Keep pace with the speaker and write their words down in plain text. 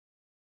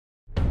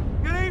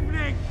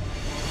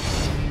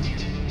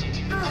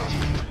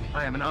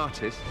I am an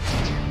artist,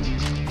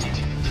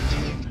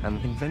 an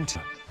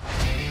inventor,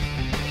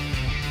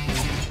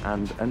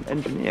 and an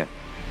engineer.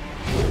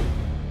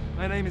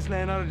 My name is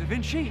Leonardo da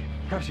Vinci.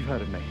 Perhaps you've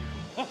heard of me.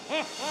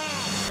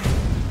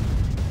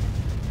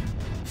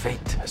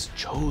 Fate has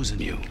chosen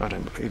you. I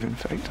don't believe in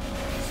fate.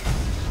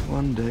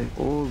 One day,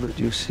 all that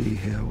you see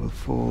here will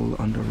fall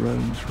under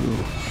Rome's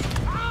rule.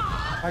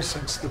 I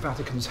sense the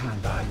Vatican's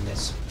hand behind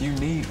this. You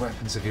need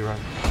weapons of your own.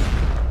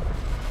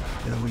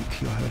 You're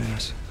weak, Your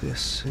Holiness.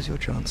 This is your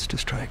chance to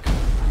strike.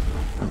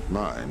 Not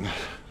mine,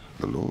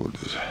 the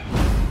Lord's.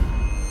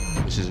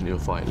 This isn't your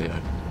fight, Leo.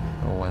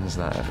 Or when's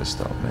that ever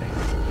stopped me?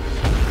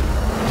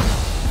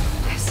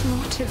 There's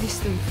more to this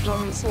than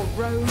Florence or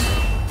Rome.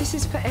 This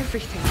is for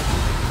everything.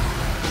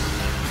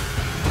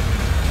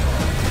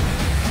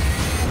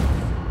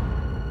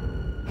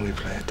 We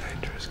play a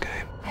dangerous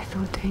game. I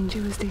thought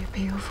danger was the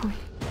appeal for you.